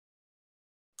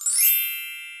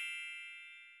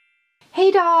Hey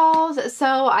dolls!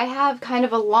 So I have kind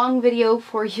of a long video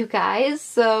for you guys,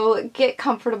 so get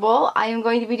comfortable. I am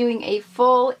going to be doing a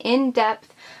full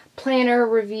in-depth planner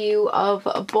review of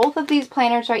both of these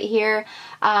planners right here.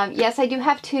 Yes, I do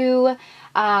have two.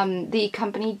 The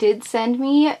company did send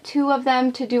me two of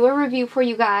them to do a review for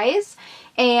you guys.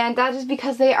 And that is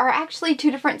because they are actually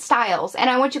two different styles. And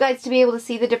I want you guys to be able to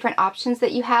see the different options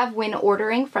that you have when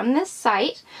ordering from this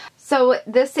site. So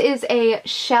this is a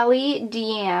Shelley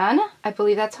Deann. I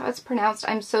believe that's how it's pronounced.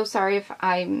 I'm so sorry if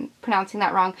I'm pronouncing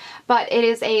that wrong. But it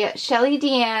is a Shelley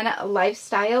Deann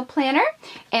lifestyle planner.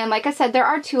 And like I said, there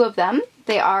are two of them.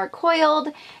 They are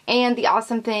coiled, and the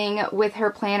awesome thing with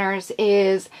her planners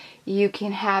is you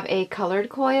can have a colored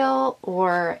coil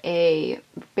or a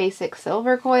basic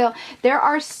silver coil. There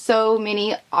are so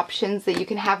many options that you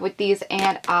can have with these,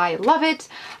 and I love it.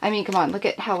 I mean, come on, look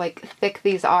at how like thick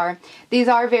these are. These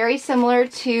are very similar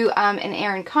to an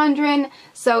Erin Condren,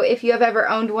 so if you have ever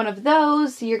owned one of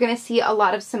those, you're going to see a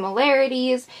lot of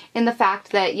similarities in the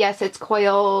fact that yes, it's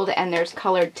coiled and there's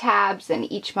colored tabs,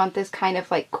 and each month is kind of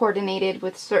like coordinated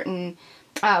with certain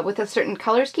with a certain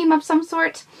color scheme of some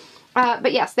sort.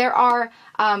 But yes, there are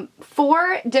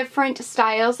 4 different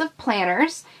styles of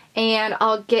planners, and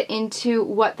I'll get into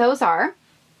what those are.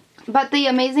 But the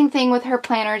amazing thing with her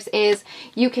planners is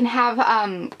you can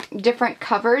have different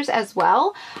covers as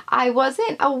well. I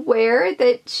wasn't aware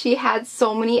that she had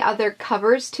so many other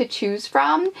covers to choose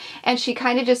from, and she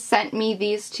kind of just sent me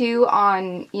these two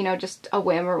on, you know, just a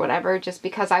whim or whatever, just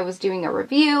because I was doing a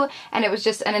review, and it was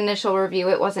just an initial review.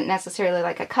 It wasn't necessarily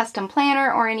like a custom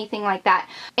planner or anything like that.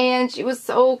 And she was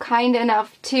so kind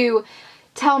enough to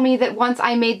tell me that once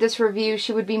I made this review,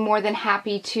 she would be more than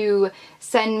happy to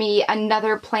send me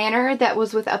another planner that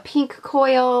was with a pink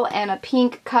coil and a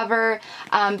pink cover,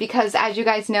 because as you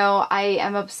guys know, I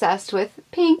am obsessed with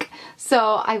pink,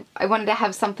 so I wanted to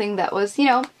have something that was, you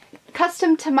know,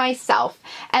 custom to myself,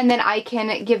 and then I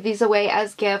can give these away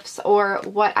as gifts or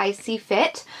what I see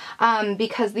fit,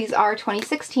 because these are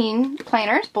 2016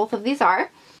 planners, both of these are.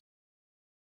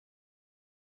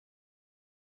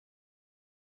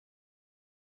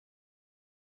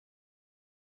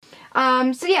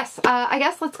 So yes, I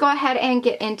guess let's go ahead and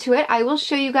get into it. I will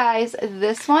show you guys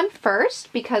this one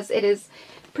first because it is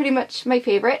pretty much my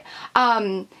favorite.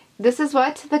 This is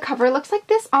what the cover looks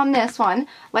like on this one.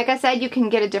 Like I said, you can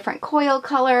get a different coil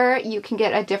color, you can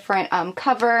get a different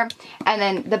cover, and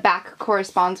then the back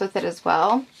corresponds with it as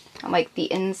well. Like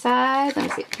the inside, let me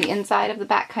see, the inside of the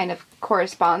back kind of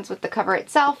corresponds with the cover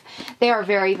itself. They are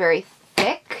very, very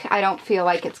thick. I don't feel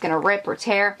like it's going to rip or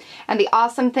tear. And the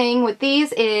awesome thing with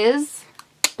these is,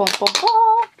 boom, boom,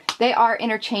 boom, they are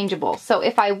interchangeable. So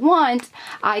if I want,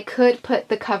 I could put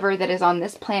the cover that is on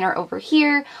this planner over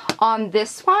here on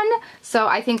this one. So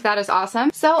I think that is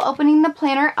awesome. So opening the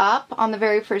planner up, on the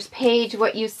very first page,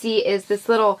 what you see is this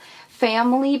little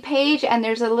family page, and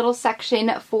there's a little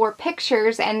section for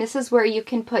pictures, and this is where you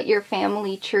can put your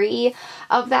family tree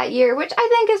of that year, which I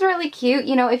think is really cute.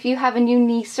 You know, if you have a new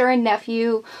niece or a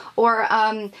nephew, or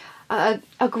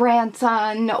a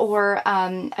grandson, or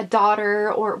a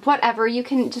daughter, or whatever, you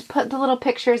can just put the little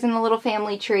pictures in the little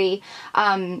family tree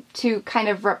to kind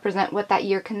of represent what that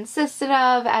year consisted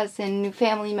of, as in new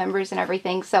family members and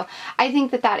everything. So I think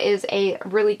that that is a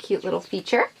really cute little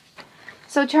feature.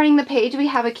 So turning the page, we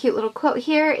have a cute little quote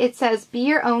here. It says, "Be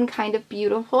your own kind of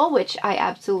beautiful," which I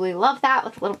absolutely love that,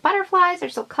 with little butterflies. They're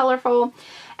so colorful.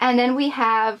 And then we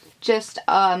have just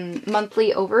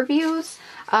monthly overviews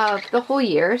of the whole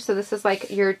year. So this is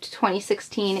like your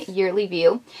 2016 yearly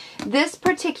view. This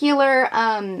particular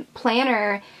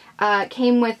planner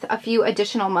came with a few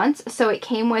additional months. So it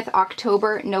came with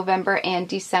October, November, and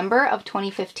December of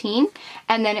 2015,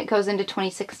 and then it goes into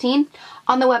 2016.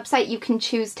 On the website, you can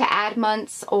choose to add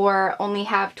months or only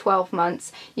have 12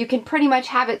 months. You can pretty much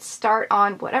have it start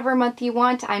on whatever month you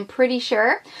want, I'm pretty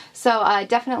sure. So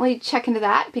definitely check into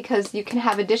that, because you can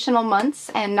have additional months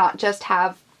and not just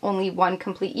have only one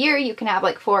complete year. You can have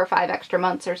like 4 or 5 extra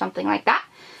months or something like that.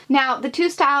 Now, the two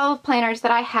style of planners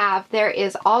that I have, there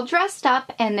is all dressed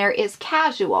up and there is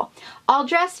casual. All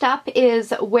dressed up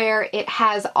is where it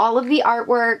has all of the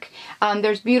artwork.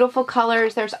 There's beautiful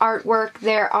colors, there's artwork,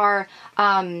 there are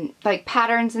like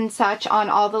patterns and such on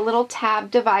all the little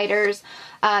tab dividers.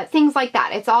 Things like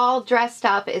that. It's all dressed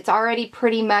up. It's already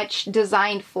pretty much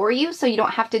designed for you, so you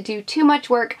don't have to do too much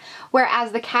work.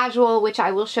 Whereas the casual, which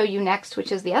I will show you next,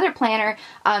 which is the other planner,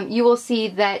 you will see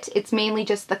that it's mainly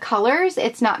just the colors.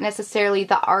 It's not necessarily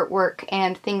the artwork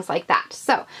and things like that.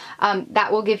 So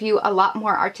that will give you a lot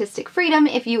more artistic freedom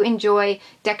if you enjoy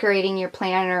decorating your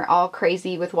planner all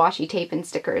crazy with washi tape and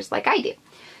stickers like I do.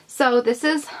 So this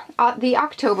is the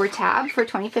October tab for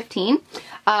 2015.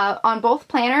 On both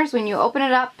planners, when you open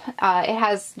it up, it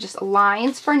has just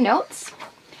lines for notes.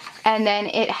 And then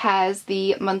it has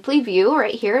the monthly view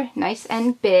right here, nice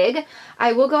and big.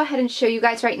 I will go ahead and show you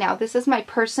guys right now. This is my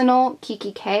personal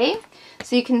Kiki K.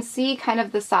 So you can see kind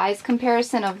of the size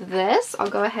comparison of this. I'll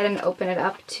go ahead and open it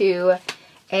up to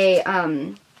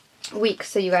a week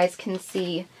so you guys can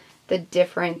see the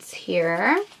difference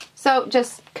here. So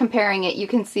just comparing it, you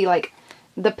can see like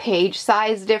the page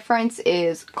size difference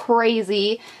is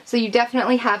crazy. So you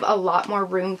definitely have a lot more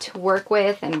room to work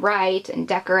with and write and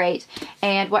decorate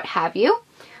and what have you.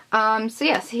 So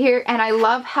yes, here, and I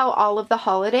love how all of the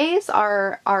holidays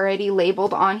are already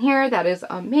labeled on here. That is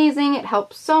amazing. It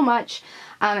helps so much.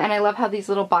 And I love how these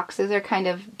little boxes are kind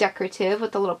of decorative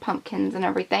with the little pumpkins and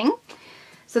everything.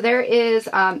 So there is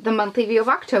the monthly view of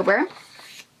October.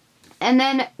 And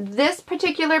then this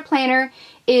particular planner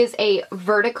is a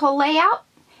vertical layout,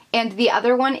 and the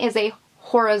other one is a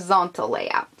horizontal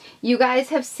layout. You guys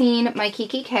have seen my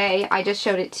Kiki K. I just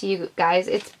showed it to you guys.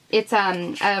 It's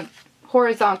a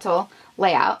horizontal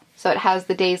layout, so it has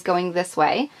the days going this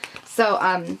way. So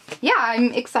yeah,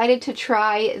 I'm excited to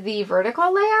try the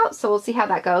vertical layout, so we'll see how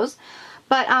that goes.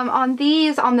 But on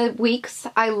the weeks,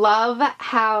 I love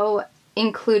how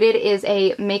included is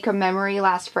a make a memory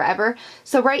last forever.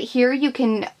 So right here you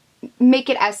can make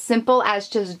it as simple as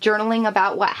just journaling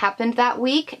about what happened that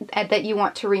week that you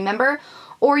want to remember,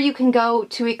 or you can go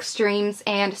to extremes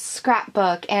and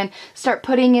scrapbook and start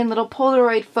putting in little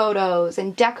Polaroid photos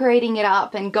and decorating it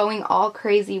up and going all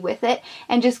crazy with it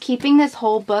and just keeping this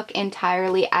whole book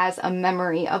entirely as a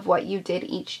memory of what you did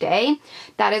each day.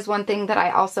 That is one thing that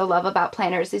I also love about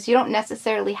planners, is you don't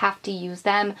necessarily have to use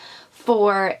them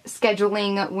for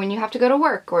scheduling when you have to go to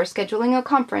work, or scheduling a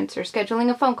conference, or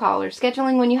scheduling a phone call, or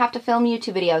scheduling when you have to film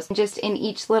YouTube videos. Just in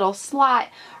each little slot,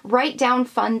 write down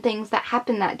fun things that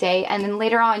happened that day, and then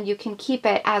later on you can keep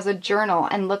it as a journal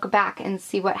and look back and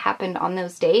see what happened on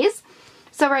those days.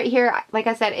 So right here, like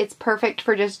I said, it's perfect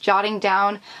for just jotting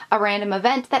down a random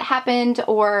event that happened,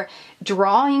 or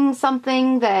drawing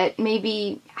something that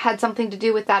maybe had something to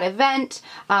do with that event.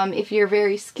 If you're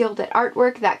very skilled at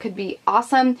artwork, that could be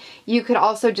awesome. You could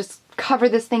also just cover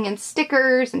this thing in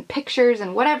stickers and pictures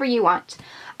and whatever you want.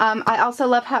 I also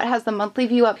love how it has the monthly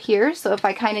view up here, so if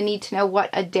I kind of need to know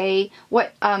what day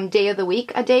of the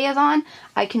week a day is on,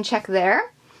 I can check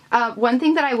there. One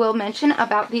thing that I will mention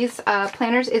about these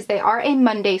planners is they are a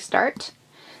Monday start.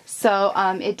 So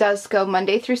it does go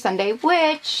Monday through Sunday,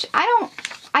 which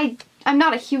I'm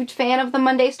not a huge fan of the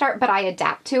Monday start, but I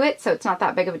adapt to it, so it's not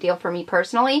that big of a deal for me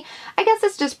personally. I guess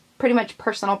it's just pretty much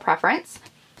personal preference.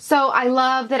 So I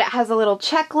love that it has a little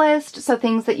checklist, so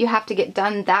things that you have to get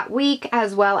done that week,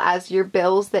 as well as your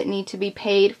bills that need to be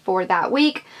paid for that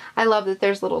week. I love that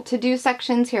there's little to-do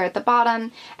sections here at the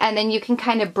bottom, and then you can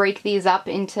kind of break these up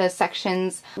into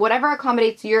sections, whatever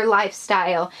accommodates your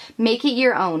lifestyle, make it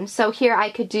your own. So here I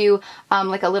could do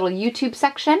like a little YouTube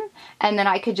section, and then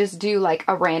I could just do like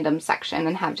a random section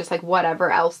and have just like whatever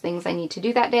else things I need to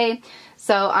do that day.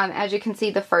 So as you can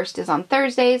see, the first is on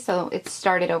Thursday, so it's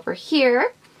started over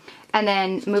here. And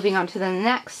then moving on to the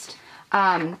next,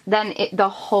 then the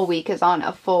whole week is on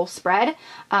a full spread.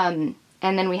 And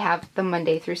then we have the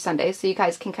Monday through Sunday, so you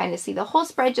guys can kind of see the whole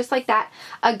spread just like that.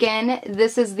 Again,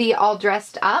 this is the all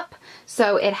dressed up,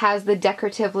 so it has the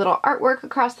decorative little artwork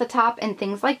across the top and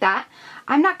things like that.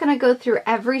 I'm not going to go through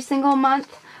every single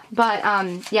month, but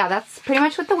yeah, that's pretty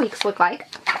much what the weeks look like.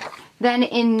 Then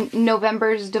in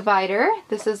November's divider,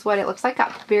 this is what it looks like.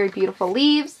 Got very beautiful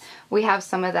leaves. We have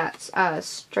some of that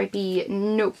stripy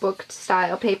notebook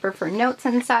style paper for notes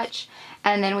and such.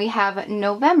 And then we have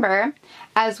November,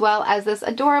 as well as this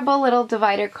adorable little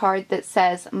divider card that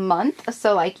says month.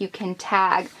 So like you can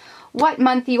tag what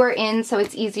month you are in, so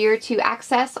it's easier to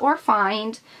access or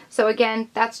find. So again,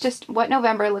 that's just what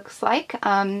November looks like.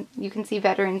 You can see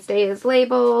Veterans Day is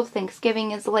labeled,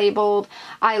 Thanksgiving is labeled.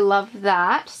 I love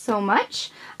that so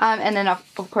much. And then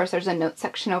of course there's a note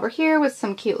section over here with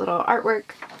some cute little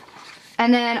artwork.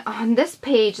 And then on this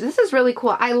page, this is really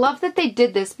cool. I love that they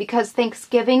did this because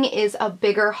Thanksgiving is a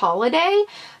bigger holiday.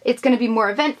 It's going to be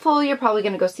more eventful. You're probably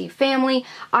going to go see family.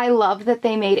 I love that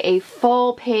they made a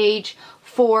full page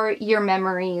for your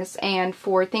memories and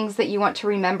for things that you want to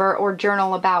remember or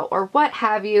journal about or what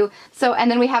have you. So, and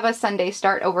then we have a Sunday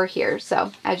start over here.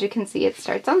 So as you can see, it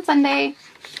starts on Sunday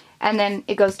and then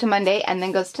it goes to Monday and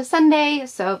then goes to Sunday.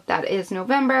 So that is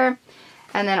November.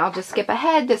 And then I'll just skip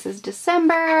ahead. This is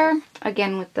December,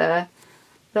 again with the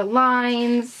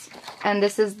lines. And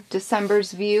this is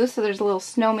December's view. So there's a little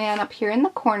snowman up here in the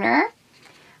corner.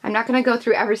 I'm not going to go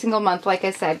through every single month, like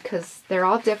I said, because they're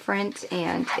all different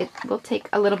and it will take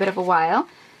a little bit of a while.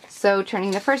 So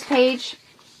turning the first page,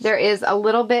 there is a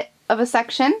little bit of a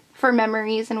section for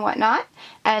memories and whatnot.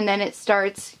 And then it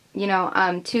starts, you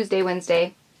know, Tuesday,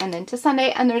 Wednesday, and then to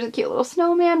Sunday, and there's a cute little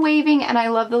snowman waving, and I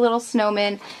love the little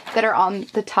snowmen that are on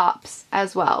the tops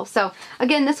as well. So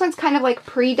again, this one's kind of like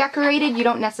pre-decorated. You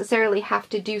don't necessarily have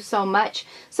to do so much.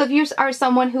 So if you are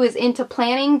someone who is into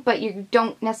planning, but you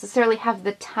don't necessarily have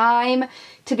the time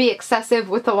to be excessive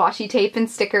with the washi tape and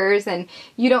stickers, and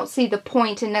you don't see the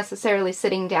point in necessarily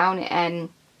sitting down and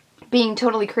being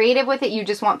totally creative with it, you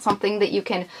just want something that you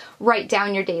can write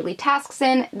down your daily tasks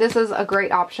in, this is a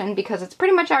great option because it's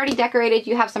pretty much already decorated.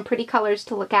 You have some pretty colors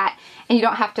to look at and you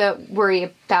don't have to worry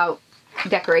about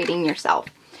decorating yourself.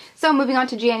 So moving on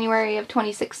to January of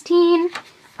 2016.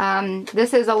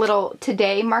 This is a little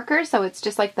today marker, so it's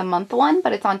just like the month one,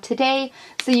 but it's on today.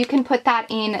 So you can put that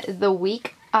in the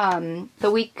week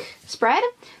spread,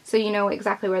 so you know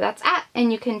exactly where that's at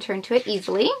and you can turn to it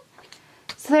easily.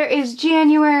 So there is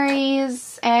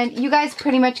January's, and you guys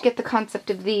pretty much get the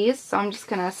concept of these, so I'm just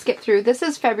going to skip through. This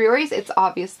is February's. It's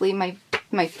obviously my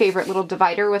favorite little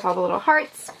divider with all the little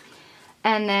hearts.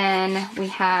 And then we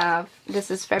have, this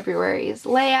is February's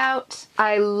layout.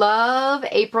 I love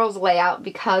April's layout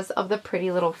because of the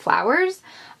pretty little flowers.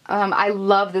 I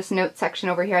love this note section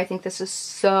over here. I think this is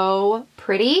so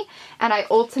pretty. And I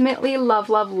ultimately love,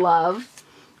 love, love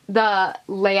the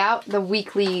layout, the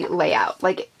weekly layout,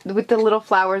 like with the little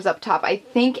flowers up top. I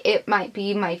think it might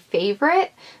be my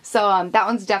favorite. So that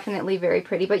one's definitely very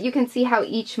pretty, but you can see how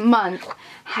each month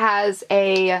has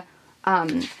a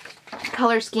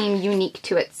color scheme unique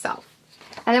to itself.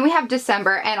 And then we have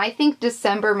December, and I think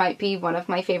December might be one of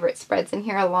my favorite spreads in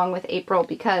here along with April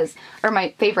because, or my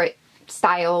favorite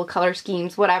style, color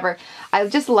schemes, whatever. I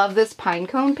just love this pine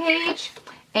cone page.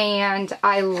 And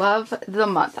I love the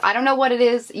month. I don't know what it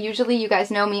is. Usually you guys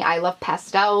know me. I love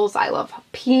pastels. I love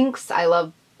pinks. I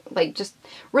love like just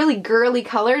really girly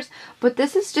colors. But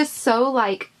this is just so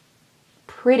like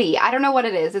pretty. I don't know what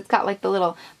it is. It's got like the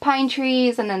little pine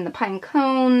trees and then the pine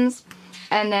cones.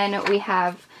 And then we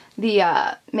have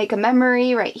the make a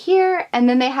memory right here. And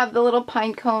then they have the little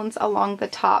pine cones along the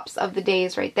tops of the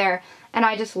days right there. And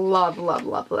I just love, love,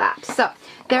 love that. So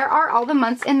there are all the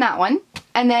months in that one.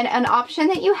 And then an option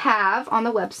that you have on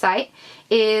the website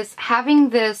is having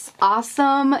this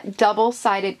awesome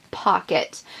double-sided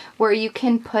pocket where you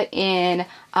can put in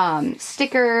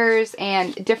stickers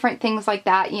and different things like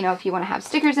that. You know, if you want to have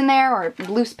stickers in there or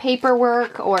loose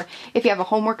paperwork, or if you have a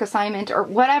homework assignment or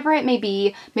whatever it may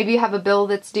be. Maybe you have a bill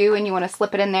that's due and you want to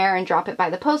slip it in there and drop it by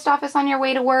the post office on your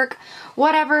way to work.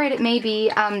 Whatever it may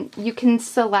be, you can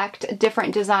select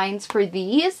different designs for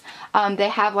these. They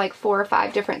have like 4 or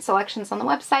 5 different selections on the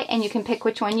website, and you can pick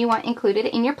which one you want included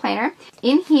in your planner.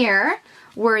 In here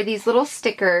were these little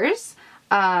stickers.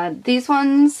 These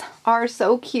ones are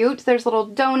so cute. There's little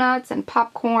donuts and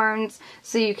popcorns,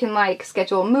 so you can like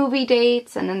schedule movie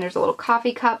dates, and then there's a little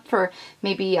coffee cup for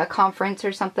maybe a conference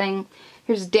or something.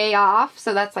 Here's day off,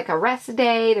 so that's like a rest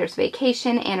day. There's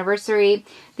vacation, anniversary.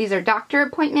 These are doctor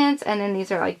appointments, and then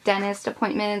these are like dentist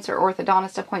appointments or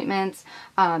orthodontist appointments.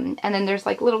 And then there's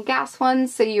like little gas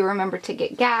ones, so you remember to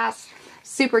get gas.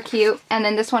 Super cute. And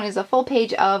then this one is a full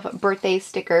page of birthday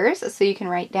stickers, so you can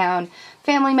write down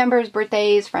family members'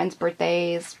 birthdays, friends'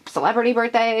 birthdays, celebrity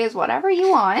birthdays, whatever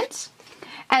you want.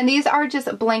 And these are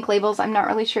just blank labels. I'm not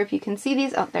really sure if you can see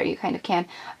these. Oh, there you kind of can.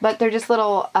 But they're just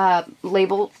little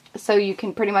labels, so you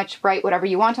can pretty much write whatever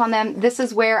you want on them. This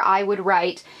is where I would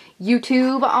write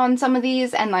YouTube on some of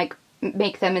these and like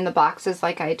make them in the boxes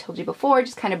like I told you before,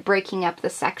 just kind of breaking up the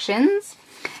sections.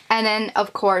 And then,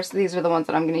 of course, these are the ones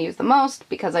that I'm going to use the most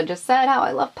because I just said how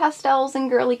I love pastels and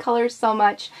girly colors so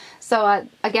much. So,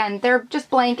 again, they're just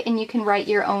blank and you can write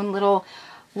your own little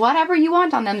whatever you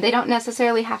want on them. They don't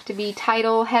necessarily have to be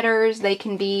title headers. They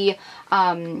can be,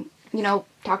 you know,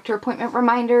 doctor appointment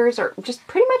reminders or just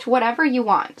pretty much whatever you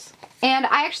want. And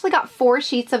I actually got 4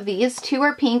 sheets of these. 2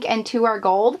 are pink and 2 are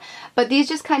gold, but these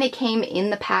just kind of came in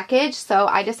the package, so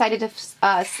I decided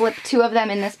to slip 2 of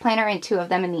them in this planner and 2 of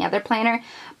them in the other planner.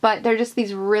 But they're just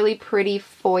these really pretty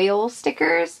foil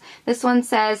stickers. This one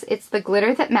says, "It's the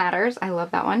glitter that matters." I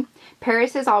love that one.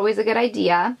 "Paris is always a good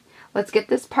idea." "Let's get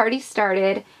this party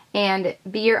started." And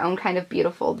 "Be your own kind of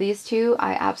beautiful." These 2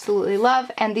 I absolutely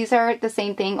love, and these are the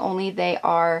same thing, only they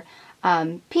are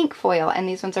pink foil, and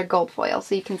these ones are gold foil,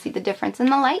 so you can see the difference in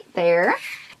the light there.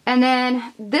 And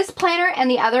then this planner and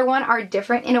the other one are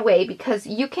different in a way because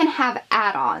you can have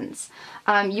add-ons.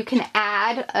 You can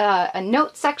add a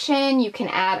note section, you can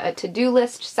add a to-do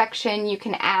list section, you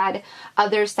can add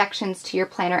other sections to your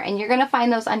planner, and you're going to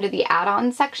find those under the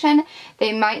add-on section.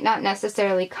 They might not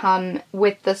necessarily come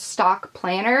with the stock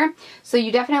planner, so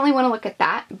you definitely want to look at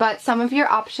that. But some of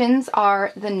your options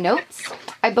are the notes.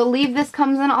 I believe this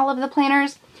comes in all of the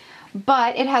planners.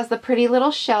 But it has the pretty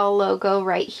little shell logo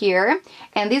right here.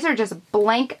 And these are just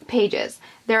blank pages.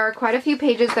 There are quite a few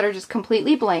pages that are just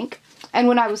completely blank. And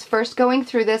when I was first going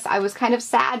through this, I was kind of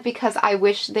sad because I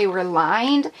wish they were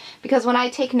lined. Because when I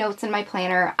take notes in my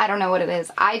planner, I don't know what it is.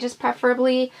 I just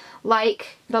preferably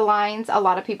like the lines. A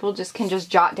lot of people just can just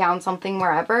jot down something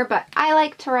wherever. But I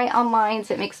like to write on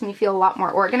lines. It makes me feel a lot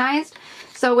more organized.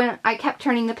 So when I kept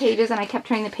turning the pages and I kept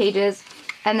turning the pages,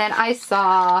 and then I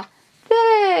saw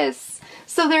this.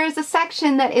 So there's a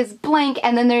section that is blank,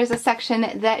 and then there's a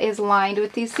section that is lined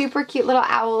with these super cute little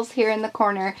owls here in the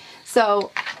corner.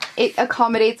 So it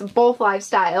accommodates both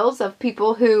lifestyles of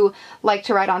people who like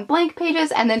to write on blank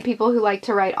pages and then people who like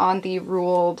to write on the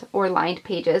ruled or lined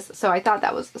pages. So I thought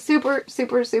that was super,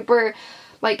 super, super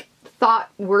like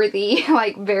thought-worthy,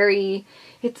 like very,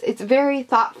 it's very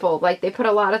thoughtful. Like they put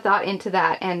a lot of thought into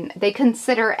that, and they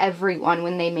consider everyone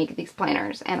when they make these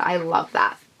planners, and I love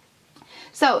that.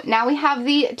 So now we have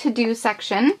the to-do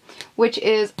section, which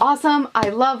is awesome. I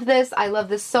love this. I love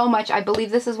this so much. I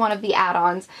believe this is one of the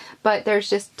add-ons, but there's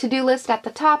just to-do list at the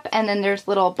top, and then there's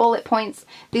little bullet points.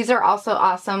 These are also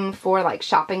awesome for like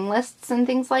shopping lists and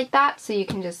things like that. So you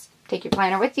can just take your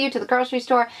planner with you to the grocery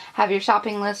store, have your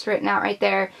shopping list written out right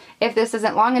there. If this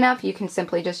isn't long enough, you can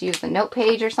simply just use the note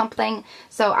page or something.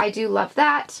 So I do love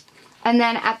that. And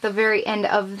then at the very end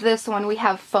of this one, we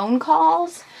have phone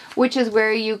calls, which is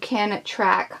where you can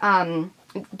track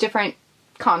different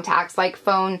contacts, like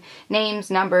phone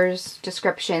names, numbers,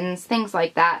 descriptions, things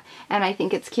like that. And I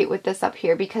think it's cute with this up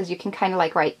here because you can kind of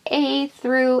like write A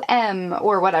through M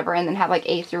or whatever, and then have like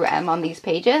A through M on these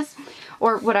pages,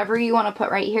 or whatever you want to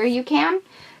put right here you can.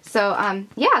 So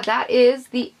yeah, that is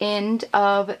the end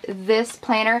of this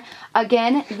planner.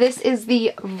 Again, this is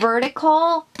the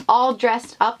vertical, all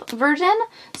dressed up version.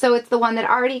 So it's the one that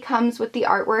already comes with the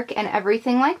artwork and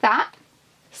everything like that.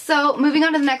 So moving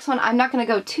on to the next one, I'm not going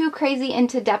to go too crazy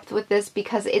into depth with this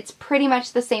because it's pretty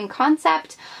much the same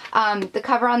concept. The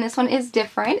cover on this one is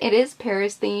different. It is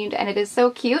Paris themed and it is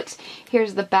so cute.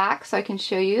 Here's the back so I can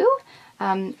show you.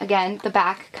 Again, the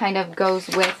back kind of goes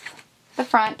with the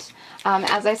front.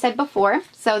 As I said before.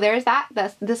 So there's that.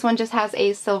 This one just has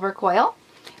a silver coil.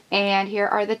 And here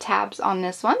are the tabs on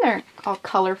this one. They're all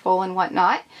colorful and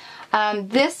whatnot.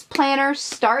 This planner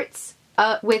starts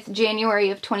with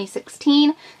January of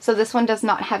 2016. So this one does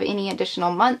not have any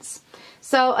additional months.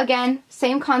 So again,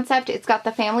 same concept. It's got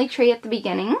the family tree at the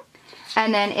beginning.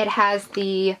 And then it has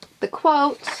the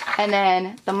quote. And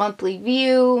then the monthly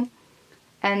view.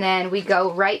 And then we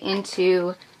go right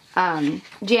into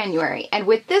January. And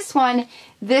with this one,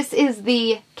 this is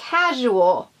the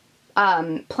casual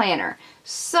planner.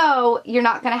 So you're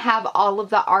not going to have all of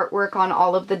the artwork on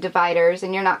all of the dividers,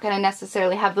 and you're not going to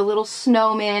necessarily have the little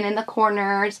snowmen in the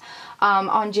corners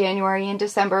on January and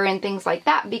December and things like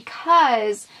that,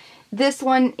 because this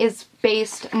one is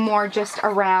based more just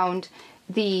around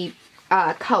the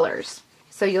colors.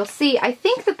 So you'll see, I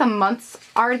think that the months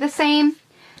are the same.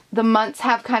 The months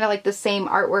have kind of like the same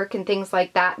artwork and things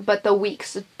like that, but the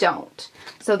weeks don't.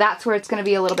 So that's where it's going to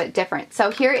be a little bit different. So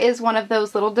here is one of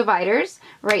those little dividers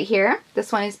right here.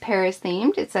 This one is Paris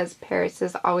themed. It says Paris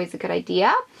is always a good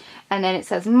idea. And then it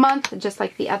says month, just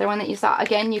like the other one that you saw.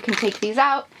 Again, you can take these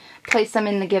out, place them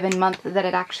in the given month that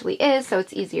it actually is, so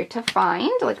it's easier to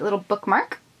find, like a little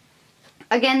bookmark.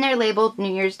 Again, they're labeled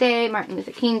New Year's Day, Martin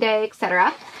Luther King Day,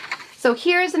 etc. So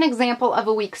here's an example of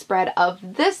a week spread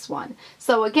of this one.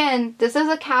 So again, this is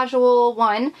a casual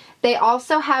one. They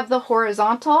also have the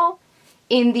horizontal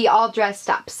in the all dressed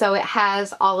up. So it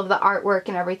has all of the artwork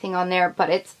and everything on there,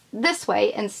 but it's this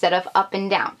way instead of up and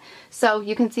down. So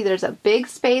you can see there's a big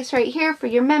space right here for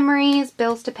your memories,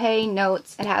 bills to pay,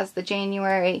 notes. It has the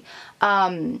January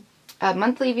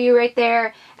monthly view right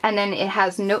there, and then it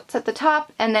has notes at the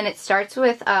top, and then it starts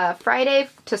with Friday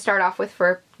to start off with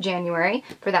for January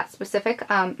for that specific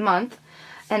month,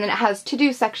 and then it has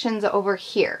to-do sections over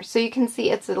here. So you can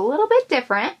see it's a little bit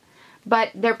different,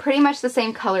 but they're pretty much the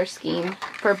same color scheme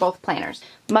for both planners.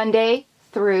 Monday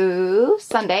through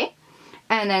Sunday,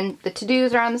 and then the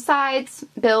to-dos are on the sides,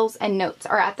 bills and notes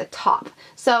are at the top.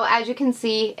 So as you can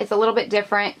see, it's a little bit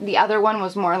different. The other one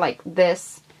was more like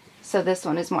this, So this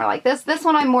one is more like this. This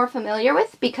one I'm more familiar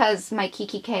with because my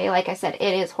Kikki, like I said,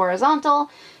 it is horizontal.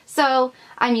 So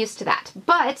I'm used to that.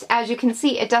 But as you can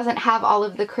see, it doesn't have all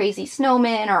of the crazy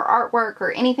snowmen or artwork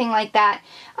or anything like that,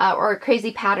 or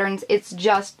crazy patterns. It's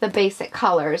just the basic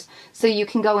colors. So you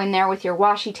can go in there with your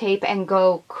washi tape and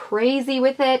go crazy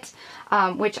with it,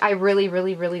 which I really,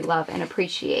 really, really love and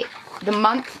appreciate. The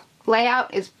month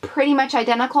layout is pretty much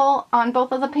identical on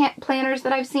both of the planners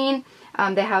that I've seen.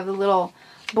 They have the little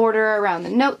border around the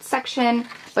notes section,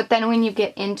 but then when you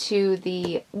get into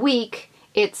the week,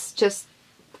 it's just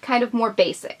kind of more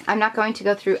basic. I'm not going to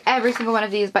go through every single one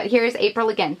of these, but here's April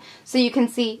again. So you can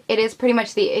see it is pretty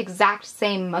much the exact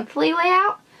same monthly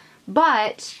layout,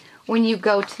 but when you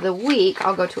go to the week,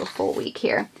 I'll go to a full week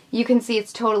here, you can see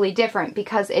it's totally different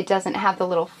because it doesn't have the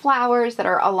little flowers that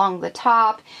are along the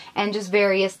top and just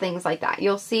various things like that.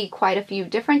 You'll see quite a few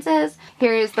differences.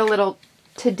 Here is the little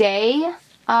today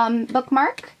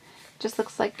bookmark. Just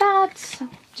looks like that,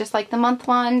 just like the month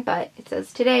one, but it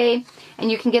says today. And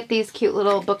you can get these cute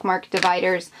little bookmark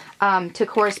dividers to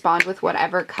correspond with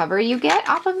whatever cover you get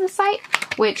off of the site,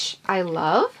 which I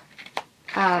love.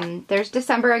 There's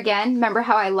December again. Remember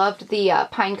how I loved the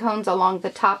pine cones along the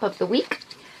top of the week?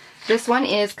 This one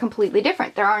is completely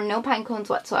different. There are no pine cones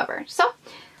whatsoever. So,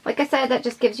 like I said, that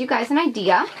just gives you guys an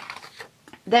idea.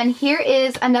 Then here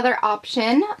is another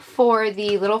option for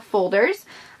the little folders.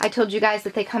 I told you guys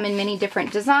that they come in many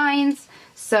different designs.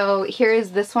 So here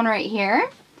is this one right here.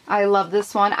 I love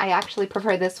this one. I actually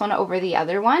prefer this one over the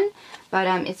other one, but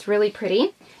it's really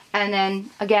pretty. And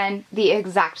then again, the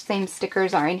exact same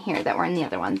stickers are in here that were in the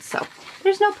other one. So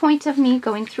there's no point of me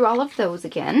going through all of those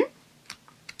again.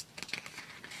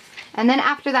 And then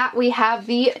after that, we have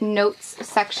the notes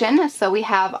section. So we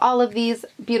have all of these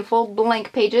beautiful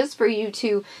blank pages for you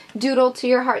to doodle to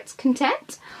your heart's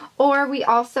content. Or we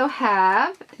also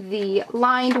have the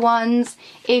lined ones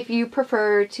if you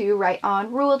prefer to write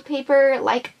on ruled paper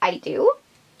like I do.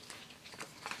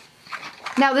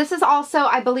 Now this is also,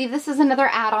 I believe this is another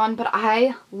add-on, but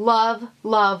I love,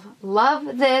 love,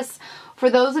 love this. For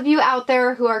those of you out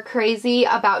there who are crazy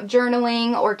about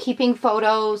journaling or keeping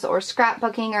photos or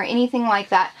scrapbooking or anything like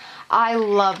that, I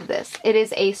love this. It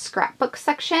is a scrapbook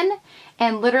section,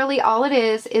 and literally all it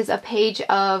is a page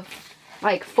of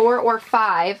like 4 or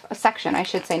 5, a section I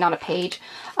should say, not a page,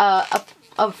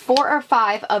 of 4 or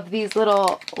 5 of these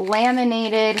little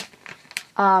laminated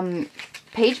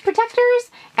page protectors,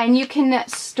 and you can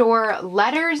store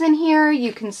letters in here.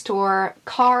 You can store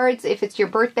cards. If it's your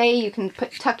birthday, you can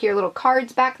tuck your little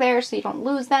cards back there so you don't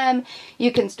lose them.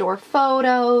 You can store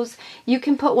photos. You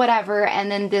can put whatever, and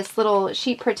then this little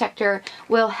sheet protector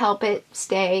will help it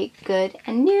stay good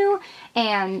and new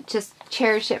and just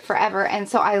cherish it forever. And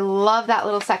so I love that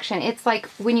little section. It's like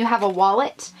when you have a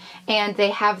wallet and they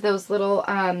have those little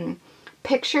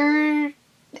picture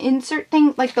insert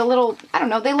thing, like the little, I don't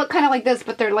know, they look kind of like this,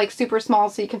 but they're like super small,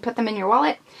 so you can put them in your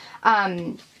wallet.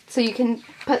 So you can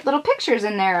put little pictures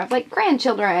in there of like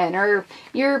grandchildren or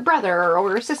your brother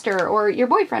or sister or your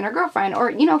boyfriend or girlfriend or,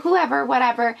 you know, whoever,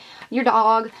 whatever, your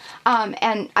dog.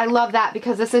 And I love that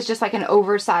because this is just like an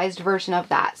oversized version of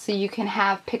that. So you can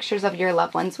have pictures of your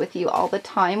loved ones with you all the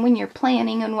time when you're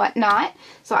planning and whatnot.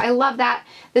 So I love that.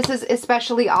 This is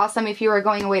especially awesome if you are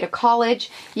going away to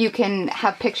college. You can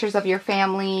have pictures of your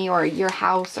family or your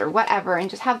house or whatever and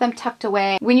just have them tucked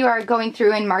away. When you are going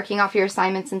through and marking off your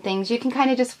assignments and things, you can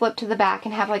kind of just flip to the back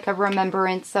and have like a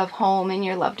remembrance of home and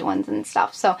your loved ones and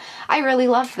stuff. So I really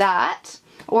love that.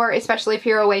 Or especially if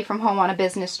you're away from home on a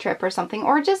business trip or something,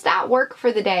 or just at work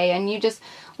for the day and you just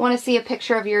want to see a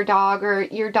picture of your dog or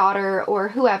your daughter or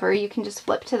whoever, you can just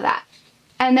flip to that.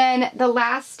 And then the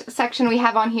last section we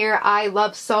have on here, I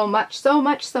love so much, so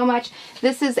much, so much.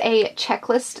 This is a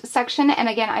checklist section, and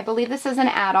again, I believe this is an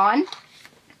add-on.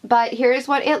 But here's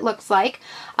what it looks like.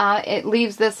 It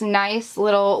leaves this nice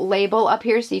little label up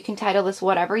here so you can title this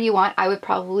whatever you want. I would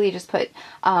probably just put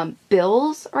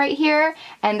bills right here,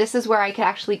 and this is where I could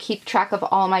actually keep track of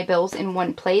all my bills in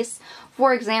one place.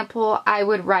 For example, I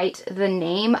would write the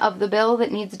name of the bill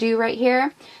that needs due right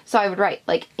here. So I would write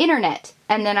like internet,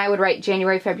 and then I would write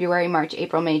January, February, March,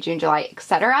 April, May, June, July,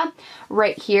 etc.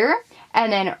 right here.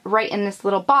 And then right in this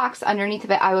little box underneath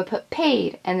of it, I would put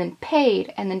paid, and then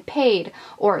paid, and then paid,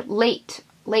 or late,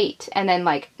 and then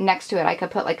like next to it, I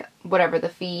could put like whatever the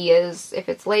fee is if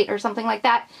it's late or something like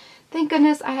that. Thank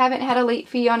goodness I haven't had a late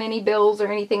fee on any bills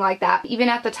or anything like that. Even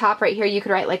at the top right here, you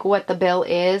could write like what the bill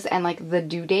is and like the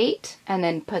due date, and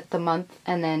then put the month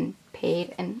and then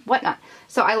paid and whatnot.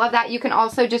 So I love that. You can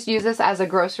also just use this as a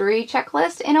grocery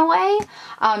checklist in a way.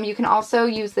 You can also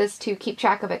use this to keep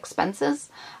track of expenses.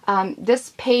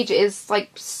 This page is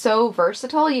like so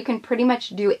versatile. You can pretty much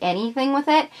do anything with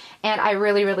it, and I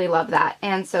really, really love that.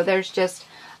 And so there's just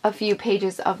a few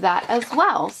pages of that as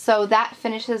well. So that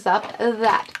finishes up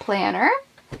that planner.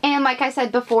 And like I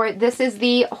said before, this is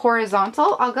the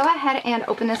horizontal. I'll go ahead and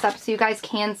open this up so you guys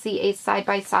can see a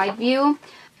side-by-side view.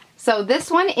 So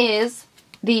this one is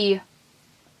the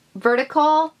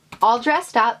vertical all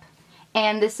dressed up,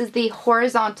 and this is the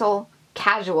horizontal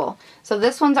casual. So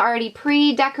this one's already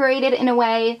pre-decorated in a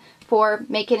way for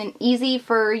making it easy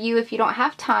for you if you don't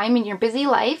have time in your busy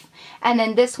life. And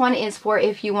then this one is for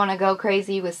if you want to go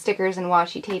crazy with stickers and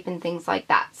washi tape and things like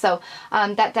that. So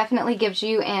that definitely gives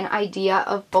you an idea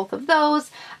of both of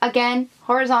those. Again,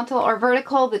 horizontal or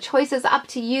vertical, the choice is up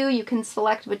to you. You can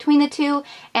select between the two.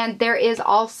 And there is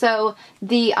also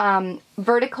the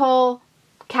vertical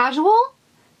casual.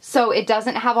 So it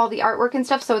doesn't have all the artwork and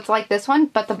stuff, so it's like this one,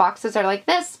 but the boxes are like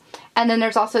this. And then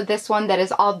there's also this one that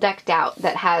is all decked out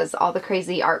that has all the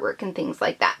crazy artwork and things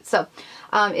like that. So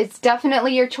it's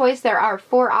definitely your choice. There are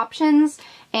 4 options,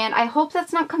 and I hope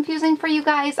that's not confusing for you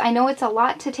guys. I know it's a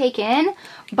lot to take in,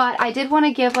 but I did want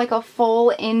to give like a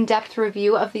full in-depth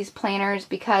review of these planners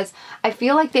because I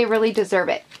feel like they really deserve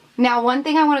it. Now, one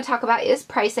thing I want to talk about is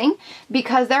pricing,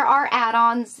 because there are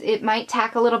add-ons. It might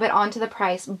tack a little bit onto the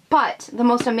price, but the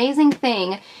most amazing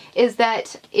thing is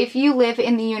that if you live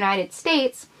in the United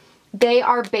States, they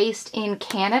are based in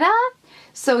Canada,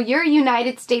 so your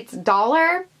United States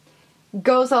dollar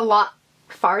goes a lot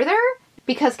farther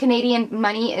because Canadian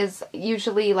money is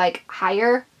usually like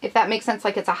higher, if that makes sense,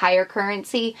 like it's a higher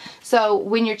currency. So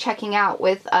when you're checking out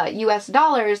with US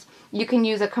dollars, you can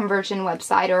use a conversion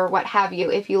website or what have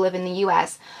you if you live in the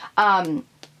US.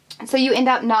 So you end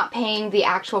up not paying the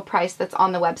actual price that's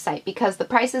on the website, because the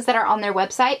prices that are on their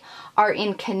website are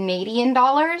in Canadian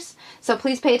dollars. So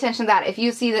please pay attention to that. If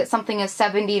you see that something is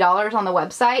 $70 on the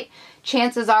website,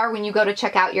 chances are when you go to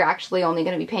check out, you're actually only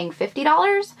going to be paying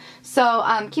 $50.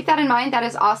 So keep that in mind. That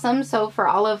is awesome. So for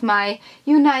all of my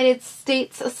United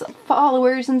States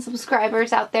followers and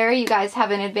subscribers out there, you guys have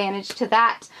an advantage to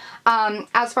that.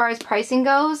 As far as pricing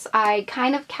goes, I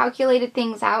kind of calculated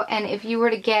things out, and if you were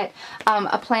to get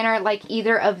a planner like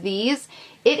either of these,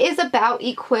 it is about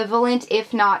equivalent,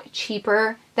 if not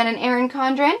cheaper, than an Erin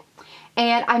Condren.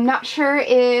 And I'm not sure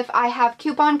if I have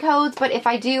coupon codes, but if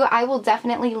I do, I will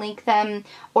definitely link them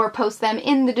or post them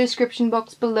in the description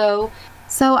box below.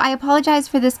 So I apologize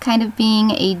for this kind of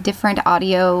being a different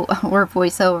audio or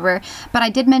voiceover, but I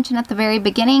did mention at the very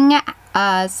beginning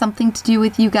something to do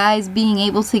with you guys being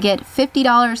able to get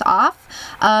 $50 off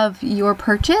of your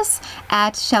purchase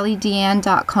at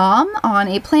ShelleyDeann.com on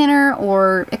a planner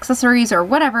or accessories or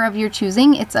whatever of your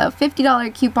choosing. It's a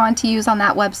 $50 coupon to use on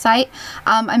that website.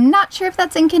 I'm not sure if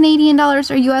that's in Canadian dollars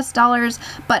or US dollars,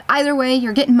 but either way,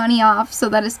 you're getting money off, so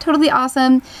that is totally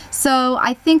awesome. So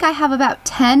I think I have about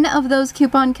 10 of those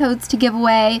coupon codes to give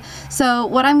away. So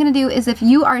what I'm going to do is, if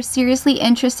you are seriously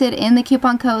interested in the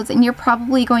coupon codes and you're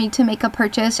probably going to make a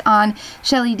purchase on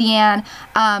Shelley Deann,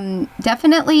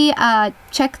 definitely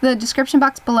check the description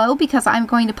box below, because I'm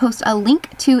going to post a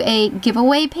link to a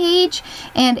giveaway page,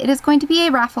 and it is going to be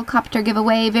a raffle copter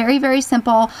giveaway. Very, very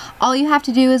simple. All you have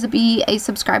to do is be a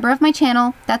subscriber of my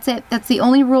channel. That's it. That's the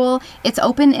only rule. It's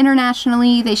open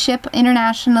internationally. They ship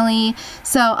internationally.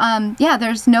 So yeah,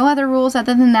 there's no other rules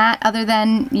other than that, other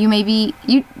than you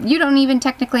don't even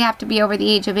technically have to be over the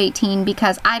age of 18,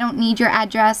 because I don't need your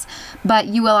address, but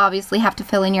you will obviously have to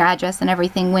fill in your address and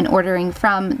everything when ordering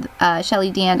from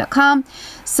ShelleyDeann.com.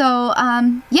 So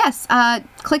yes,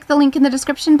 click the link in the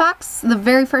description box, the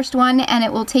very first one, and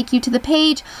it will take you to the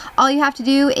page. All you have to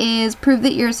do is prove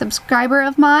that you're a subscriber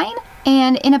of mine.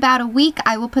 And in about a week,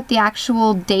 I will put the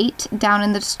actual date down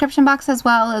in the description box, as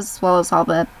well as all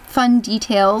the fun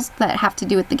details that have to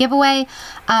do with the giveaway.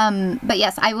 But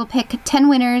yes, I will pick 10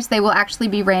 winners. They will actually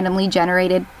be randomly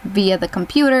generated via the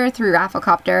computer through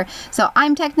Rafflecopter. So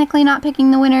I'm technically not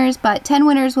picking the winners, but 10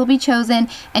 winners will be chosen,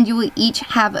 and you will each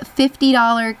have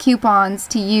 $50 coupons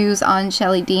to use on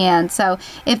Shelley Deann. So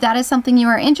if that is something you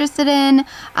are interested in,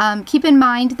 keep in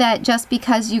mind that just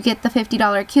because you get the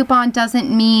 $50 coupon doesn't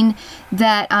mean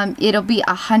that it'll be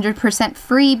 100%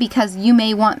 free, because you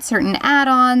may want certain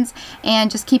add-ons,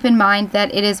 and just keep keep in mind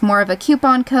that it is more of a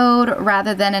coupon code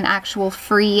rather than an actual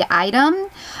free item.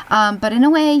 But in a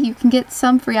way, you can get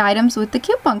some free items with the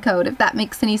coupon code, if that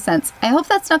makes any sense. I hope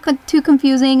that's not too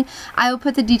confusing. I will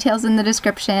put the details in the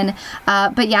description.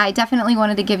 But yeah, I definitely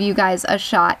wanted to give you guys a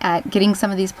shot at getting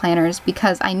some of these planners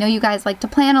because I know you guys like to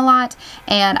plan a lot,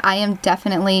 and I am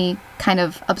definitely kind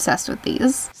of obsessed with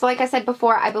these. So like I said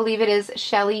before, I believe it is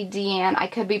Shelley Deann. I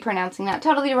could be pronouncing that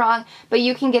totally wrong, but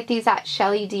you can get these at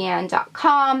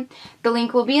shelleydeann.com. The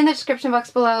link will be in the description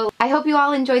box below. I hope you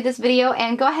all enjoyed this video,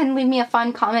 and go ahead and leave me a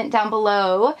fun comment down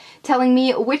below telling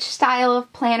me which style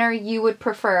of planner you would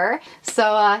prefer.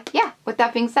 So yeah, with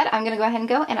that being said, I'm gonna go ahead and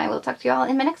go, and I will talk to you all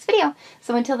in my next video.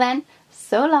 So until then,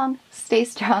 so long, stay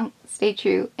strong, stay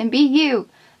true, and be you.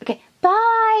 Okay,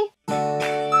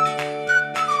 bye!